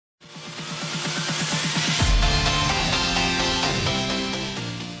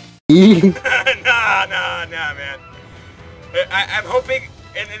Nah, man. I'm hoping,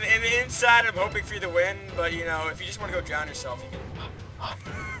 in the inside, I'm hoping for you to win, but you know, if you just want to go drown yourself, you can.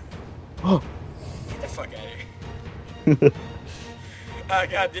 Get the fuck out of here. Oh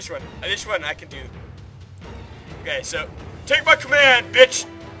god, this one I can do. Okay, so, take my command, bitch!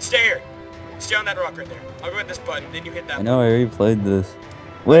 Stay here. Stay on that rock right there. I'll go hit this button, then you hit that button. I know, I already played this.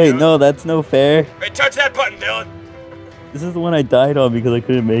 Wait, no, that's no fair. Wait, touch that button, Dylan! This is the one I died on because I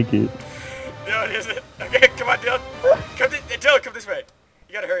couldn't make it. Dylan, is it? Okay, come on, Dylan. Dylan, come this way.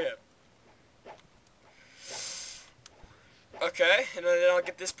 You gotta hurry up. Okay, and then I'll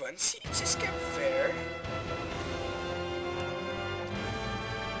get this button. See, it's just getting fair.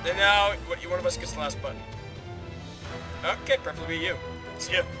 And now, one of us gets the last button. Okay, preferably you.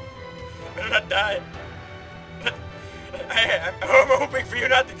 See ya. Better not die. I'm hoping for you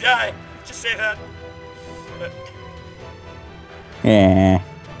not to die. Just say that. Yeah.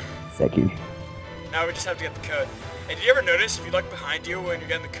 Seki. Now we just have to get the code. And did you ever notice if you look behind you when you're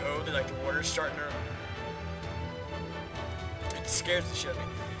getting the code, that like the water's starting to... It scares the shit out of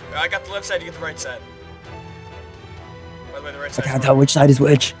me. I got the left side, you get the right side. By the way, the right side. I can't tell which side is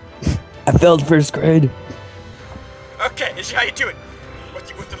which. I failed first grade. Okay, this is how you do it.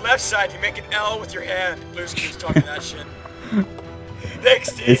 With the left side, you make an L with your hand. Blue's keeps talking that shit.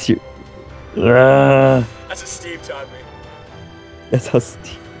 Thanks, Steve. It's your... That's what Steve taught me. That's how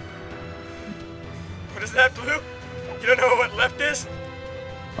Steve... What is that, Blue? You don't know what left is?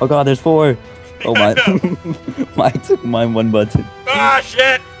 Oh god, there's 4. Oh my... I took mine one button. Ah,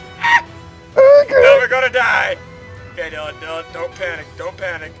 shit! No, we're gonna die! Okay, Dylan, don't panic, don't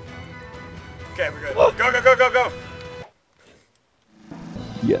panic. Okay, we're good. Go!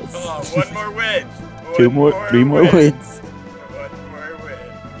 Yes. Oh, one more win. 3 more wins. One more win.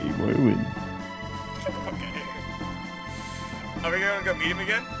 3 more wins. Okay. Are we gonna go meet him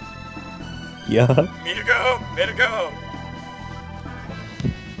again? Yeah. Meet or go home. Meet or go home.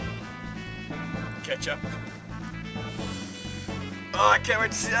 Catch up. Oh, I can't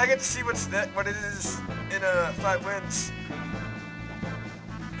wait to see. I get to see what it is in 5 wins.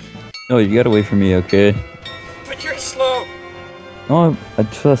 No, you gotta wait for me, okay? But you're slow. No,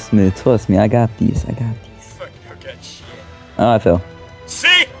 trust me, I got these, Fuck, you don't get shit. Oh, I fell.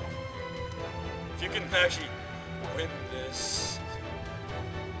 See? If you can actually win this.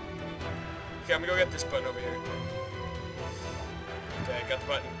 Okay, I'm gonna go get this button over here. Okay, I got the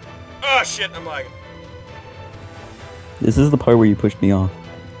button. Oh shit, I'm lagging. This is the part where you pushed me off.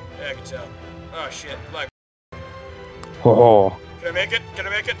 Yeah, I can tell. Oh shit, lag. Oh. Can I make it?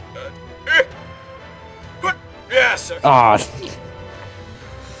 What? Yes! Okay. Ah.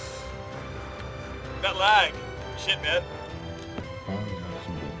 That lag. Shit, man.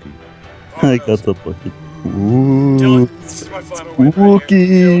 I got the bucket. Ooh. Dylan, this is my final win right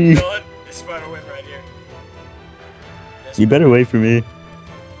here. Dylan, this is my final win right here. You better wait for me.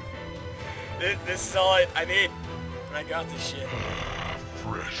 This is all I need. And I got this shit.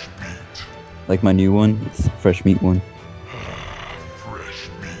 Fresh meat. Like my new one? It's fresh meat one. Fresh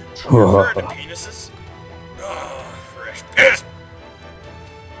meat. You ever heard of penises? Oh, fresh penis.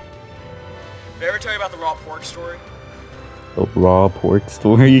 Did I ever tell you about the raw pork story? The raw pork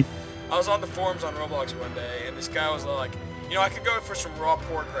story? I was on the forums on Roblox one day, and this guy was like, you know, I could go for some raw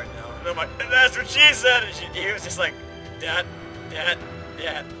pork right now. And I'm like, that's what she said. And he was just like, Dad.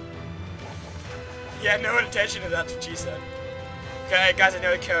 He had no intention of that's what she said. Okay, guys, I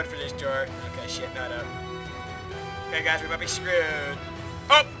know the code for this door. Okay, shit, not up. Okay, guys, we might be screwed.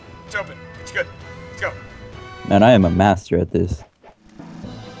 Oh, it's open. It's good. Let's go. Man, I am a master at this.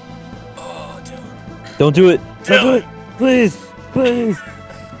 Oh, Dylan. Don't do it! Dylan. Don't do it! Please! Please!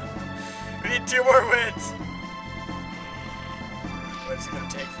 We need 2 more wins. What's it gonna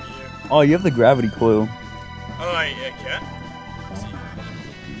take for you? Oh, you have the gravity coil. Oh, I can. See.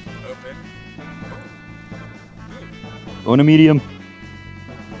 Open. Go into medium.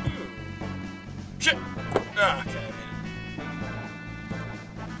 Shit! Ah, okay, I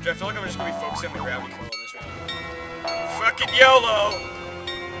made it. I feel like I'm just gonna be focusing on the gravity coil this round. Fucking YOLO!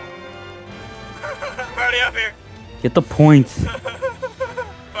 I'm already up here. Get the points.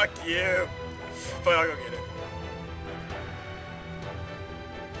 Fuck you. Fine, I'll go get it.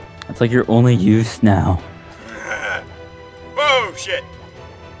 That's like your only use now. Whoa, shit.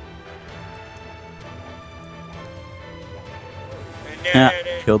 Yeah,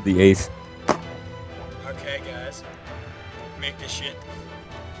 killed the ace. Okay, guys. Make this shit.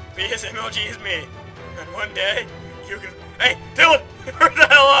 Be as MLG as me. And one day, you can... Hey, Dylan! Hurry the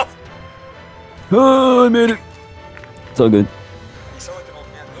hell up! Oh, I made it. It's all good. You sound like an old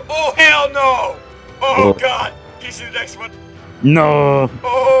man. Oh, hell no! Oh, God! Can you see the next one? No.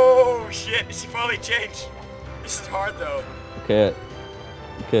 Oh shit! She finally changed. This is hard though. Okay.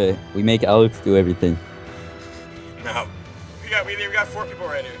 Okay. We make Alex do everything. No. We got 4 people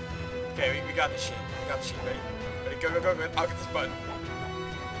right here. Okay, we got this shit. We got this shit. Ready? Ready? Go, go, go, go. I'll get this button.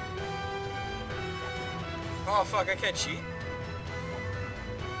 Oh fuck! I can't cheat.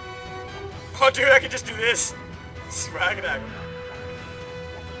 Oh dude, I can just do this. Swag-a-daggum.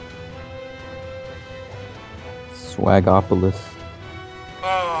 Swagopolis.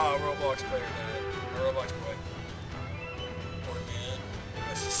 Oh, Roblox player died. A Roblox boy. Poor man.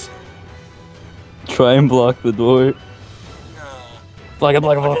 This is so... Try and block the door. Nah. Block it,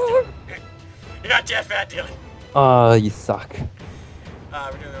 block it, block it. You're not Jeff Fat Dylan. Oh, you suck.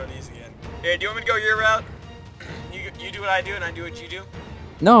 We're doing one of these again. Here, do you want me to go your route? You do what I do and I do what you do?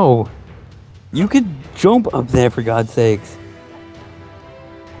 No. You could jump up there for God's sakes.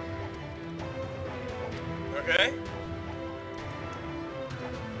 Okay.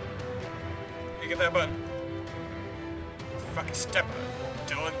 You get that button. Fucking step on it.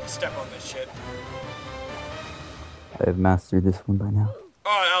 Dylan, step on this shit. I have mastered this one by now.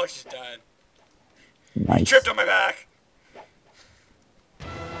 Oh, Alex just died. He Nice. tripped on my back.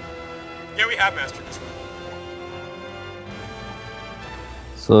 Yeah, we have mastered this one.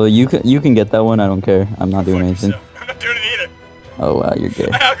 So you can get that one. I don't care. I'm not doing anything. Yourself. I'm not doing it either. Oh wow, you're gay.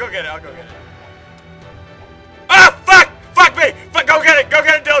 I'll go get it. I'll go get it. Ah, fuck! Fuck me! Fuck! Go get it! Go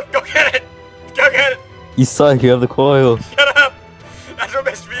get it, Dylan! Go get it! Go get it! You suck. You have the coil. Shut up! That's what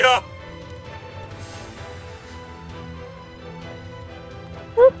messed me up.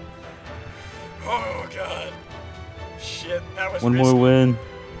 Oh god. Shit, that was One more risky. win.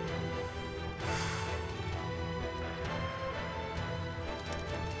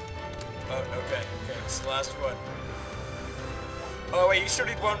 Oh, okay, it's the last one. Oh wait, you still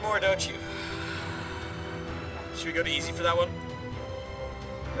need one more, don't you? Should we go to easy for that one?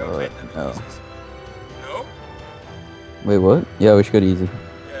 No. No? Wait, what? Yeah, we should go to easy.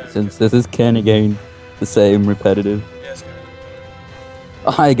 Yeah. Since this is can again the same repetitive. Yes, good.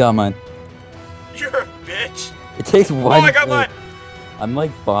 Oh, I got mine. You're a bitch. It takes one. Oh, I got mine. I'm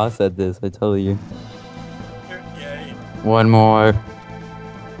like boss at this. I tell you. You're gay. One more.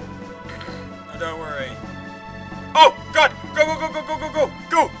 Don't worry. Oh God! Go go go go go go go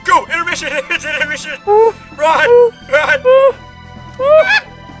go go! Intermission! It's an intermission! Run! Run!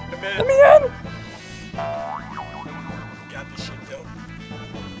 Let me in. Got this shit, though.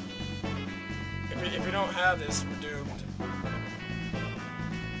 If we don't have this, we're doomed.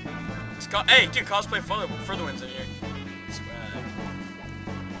 Hey, dude, cosplay further wins in here. Swag.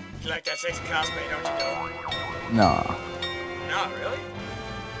 You like that sexy cosplay, don't you, though? Nah. Not really.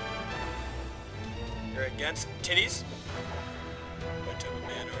 You're against titties? What type of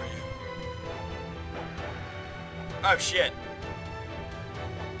man are you? Oh shit.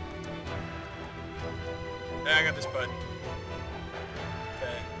 Yeah, I got this button.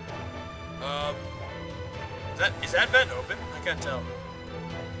 Okay. Is that vent open? I can't tell.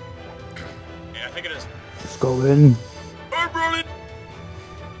 Yeah, I think it is. Let's go in. I'm running!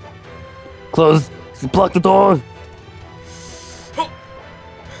 Close. Block the door. Oh.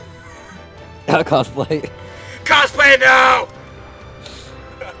 Cosplay. Cosplay now!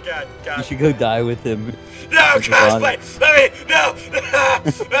 Oh, God. You should go die with him. No, in his cosplay! Let me, no!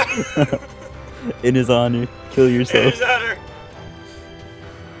 honor. In his honor. Kill yourself. It is honor.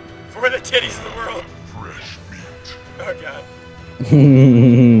 For the titties of the world. Fresh meat. Oh God.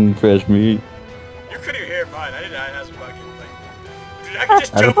 Fresh meat. You couldn't even hear mine. I didn't know I had a bucket. Like, dude, I can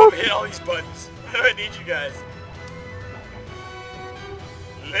just jump up and hit all these buttons. I don't need you guys.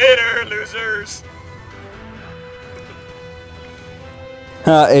 Later, losers.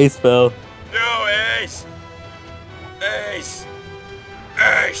 Ha, Ace fell. No, Ace. Ace.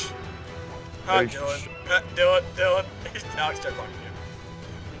 Ace. Oh, Ace. Dylan. Dylan. Alex, start blocking you.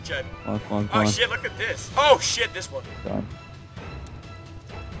 Jen. Come on. Oh shit, look at this. Oh shit, this one. Done.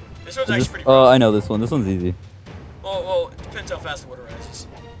 This one's Is actually this- pretty oh, rough. I know this one. This one's easy. Well, it depends how fast the water rises.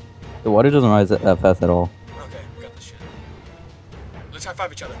 The water doesn't rise that fast at all. Okay, we got this shit. Let's high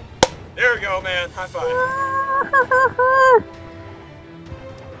five each other. There we go, man. High five.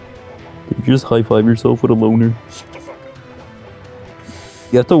 Did you just high five yourself with a loner? Shut the fuck up.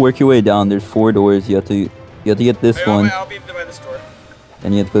 You have to work your way down. There's 4 doors. You have to get this Hey, one, I'll be by this door.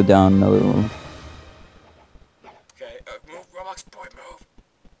 and you have to go down another one. Okay, move, Roblox boy, move.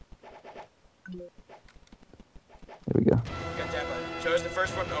 There we go. Got that button. So is the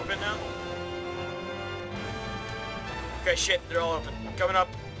first one open now? Okay, shit, they're all open. Coming up.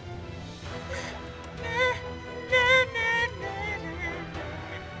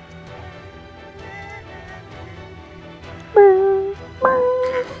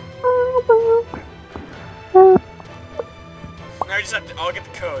 I'll get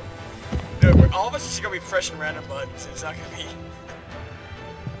the code. Dude, all of us is gonna be pressing random buttons. It's not gonna be.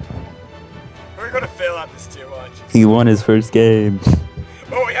 We're gonna fail at this too much. He won his first game.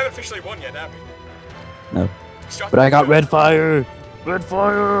 Oh, we haven't officially won yet, have we? No. But I got red fire! Red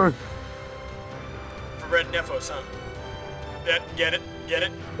fire! For red nefos, huh? Get it? Get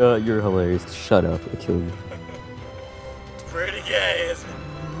it? You're hilarious. Shut up. I kill you. It's pretty gay, isn't it?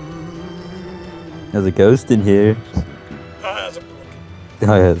 There's a ghost in here. Oh, that's a book.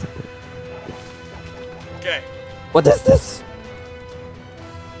 Oh, yeah. Okay. What is this?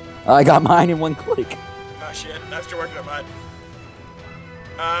 I got mine in one click. Oh shit, I'm still working on mine.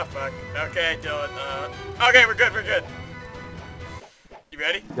 Ah, fuck. Okay, Dylan, okay, we're good, we're good. You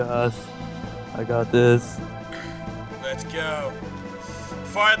ready? Yes. I got this. Let's go.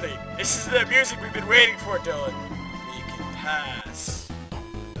 Finally, this is the music we've been waiting for, Dylan. We can pass.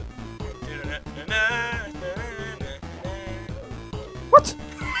 What?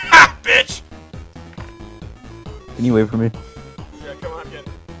 Ha, bitch! Can you wait for me? Yeah, come on, again.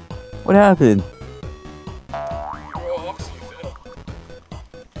 What happened? Well, obviously you failed.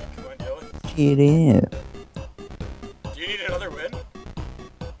 Come on, Dylan. Get in. Do you need another win?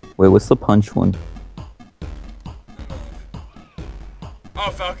 Wait, what's the punch one? Oh,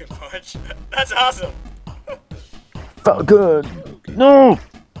 Falcon Punch. That's awesome. Falcon! No!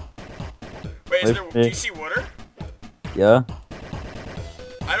 Wait, is there, do you see water? Yeah?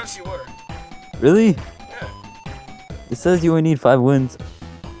 I don't see water. Really? Yeah. It says you only need 5 wins.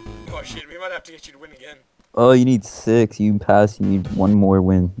 Oh shit, we might have to get you to win again. Oh, you need 6. You pass, you need 1 more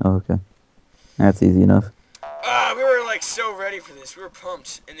win. Oh, okay. That's easy enough. We were like so ready for this. We were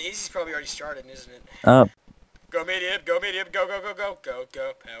pumped. And the easy's probably already started, isn't it? Up. Go medium, go, go, go, go,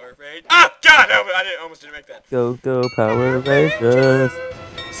 go, Power Rangers. Ah, God, no, I almost didn't make that. Go, go, Power Rangers.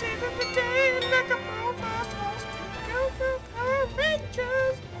 Save the day like a robot. Go, go, Power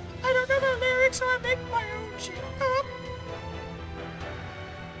Rangers. I don't know the lyrics, so I make my own shit up.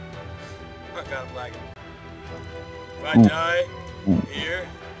 Oh God, I'm lagging. If I die here,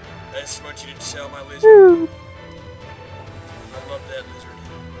 I just want you to sell my lizard. I love that lizard.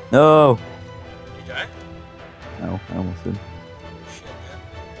 No. You die? No, I almost did. Shit, man.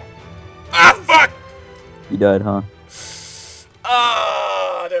 Ah, fuck! You died, huh?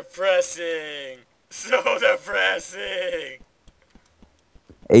 Ah, depressing. So depressing.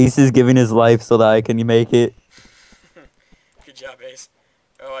 Ace is giving his life so that I can make it. Good job, Ace.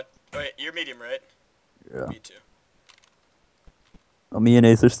 Oh, wait, you're medium, right? Yeah. Me too. Oh, me and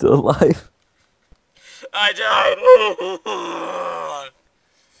Ace are still alive. I died.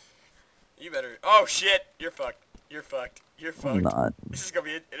 You better. Oh shit! You're fucked. You're fucked. You're fucked. I'm not. This is gonna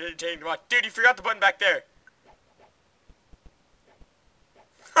be entertaining to watch. Dude, you forgot the button back there.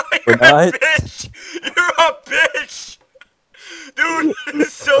 You're a bitch! You're a bitch! Dude, this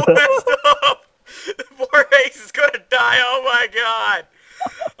is so messed up! Poor Ace is gonna die, oh my god!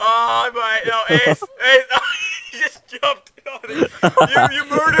 Oh my, no, Ace, he just jumped on it. You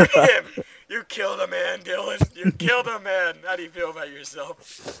murdered him! You killed a man, Dylan. You killed a man. How do you feel about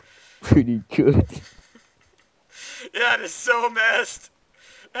yourself? Pretty good. Yeah, that is so messed.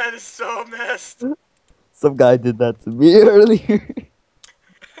 That is so messed. Some guy did that to me earlier.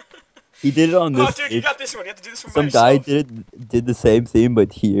 He did it on this. Oh, dude, you got this one. You have to do this one Some by guy yourself. did the same thing,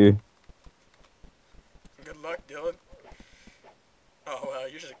 but here. Good luck, Dylan. Oh, wow,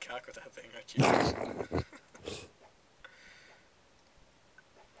 you're just a cock with that thing, aren't you?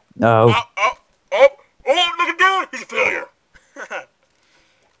 No. Oh, look at Dylan! He's a failure!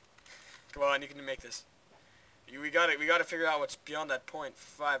 Come on, you can make this. We gotta figure out what's beyond that point.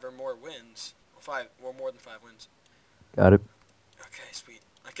 5 or more wins. 5 or more than 5 wins. Got it. Okay, sweet.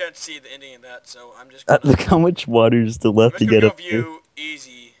 I can't see the ending of that, so I'm just gonna... Look how much water is still left to get up there. view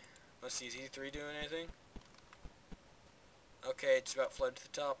easy. Let's see, is E3 doing anything? Okay, it's about flooded to the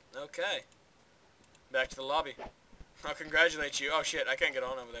top. Okay. Back to the lobby. I'll congratulate you. Oh shit, I can't get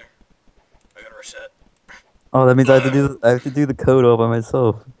on over there. I gotta reset. Oh, that means I have to do the code all by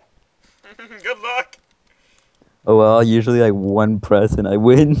myself. Good luck! Oh well, usually like 1 press and I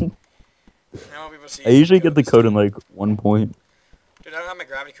win. How many people see I usually get the this code in time? like 1 point. Dude, I don't have my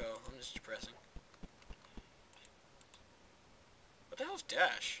gravity coil. I'm just depressing. What the hell's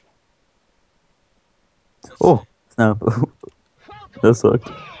dash? Let's Oh, see. snap. That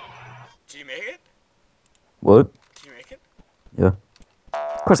sucked. Did you make it? What? Did you make it? Yeah.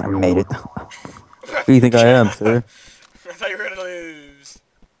 Of course I made it. Who do you think I am, sir? I thought you were gonna lose.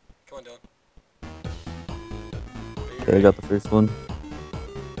 Come on, Dylan. Okay, I got the first one.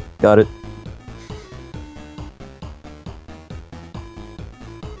 Got it.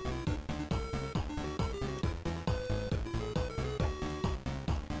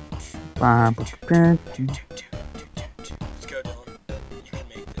 Let's go, Dylan. You can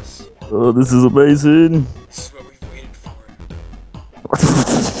make this. Oh, this is amazing. This is what we've waited for.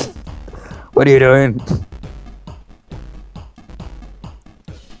 What are you doing?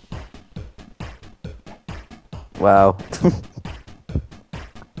 Wow.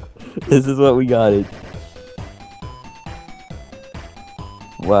 This is what we got it.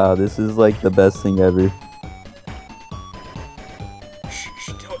 Wow, this is like the best thing ever. Shh,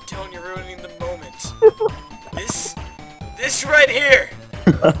 don't tell him you're ruining the moment. This right here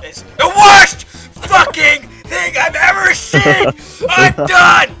is the worst fucking thing I've ever seen! I'm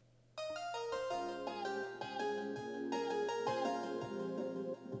done!